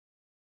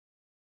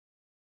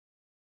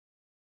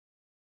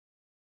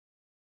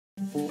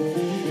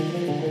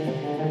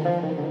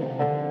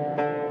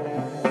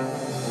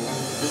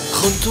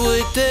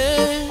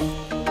خطوتين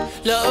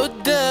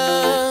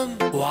لقدام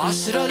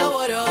وعشرة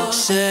لورا،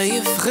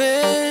 شايف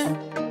غير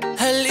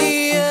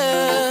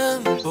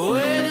هالايام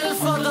وين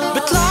الفضا،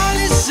 بطلع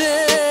لي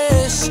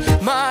الجيش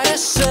مع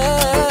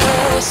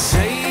الشاش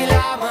زي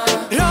الأعمى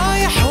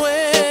رايح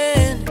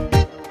وين،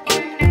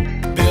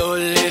 بيقول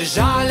لي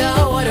ارجع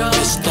لورا،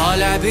 مش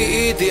طالع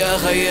بايدي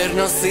اغير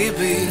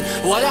نصيبي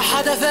ولا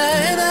حدا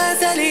فاهم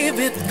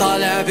اساليبي،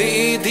 طالع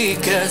بايدي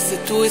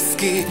كاسة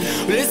ويسكي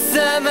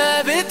ولسه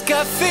ما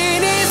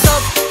بتكفيني،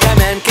 طب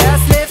كمان كاس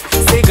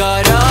لف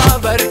سيجارة،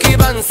 بركي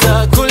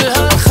بنسى كل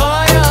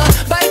هالخايا،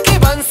 بركي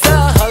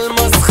بنسى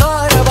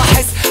هالمسخرة،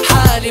 بحس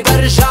حالي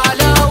برجع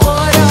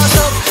لورا،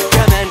 طب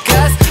كمان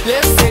كاس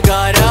لف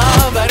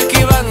سيجارة،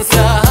 بركي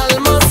بنسى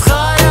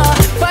هالمسخرة،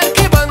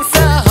 بركي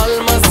بنسى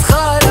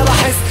هالمسخرة،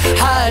 بحس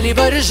حالي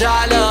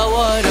برجع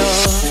لورا.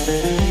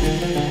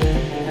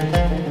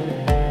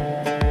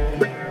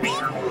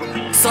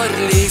 صار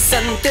لي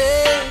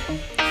سنتين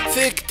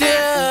في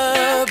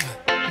كتاب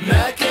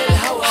ماكل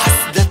هوا،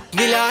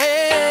 حسدتني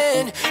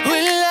العين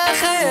ولا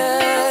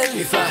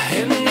خيال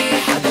يفهمني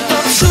حدا،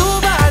 طب شو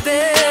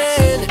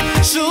بعدين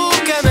شو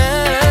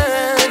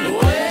كمان،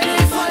 وين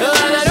الفرق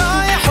انا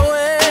رايح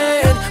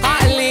وين،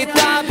 عقلي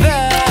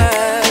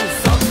تعبان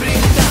صبري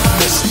انتهى،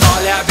 مش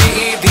طالع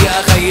بايدي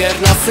اغير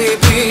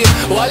نصيبي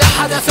ولا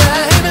حدا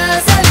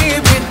فاهم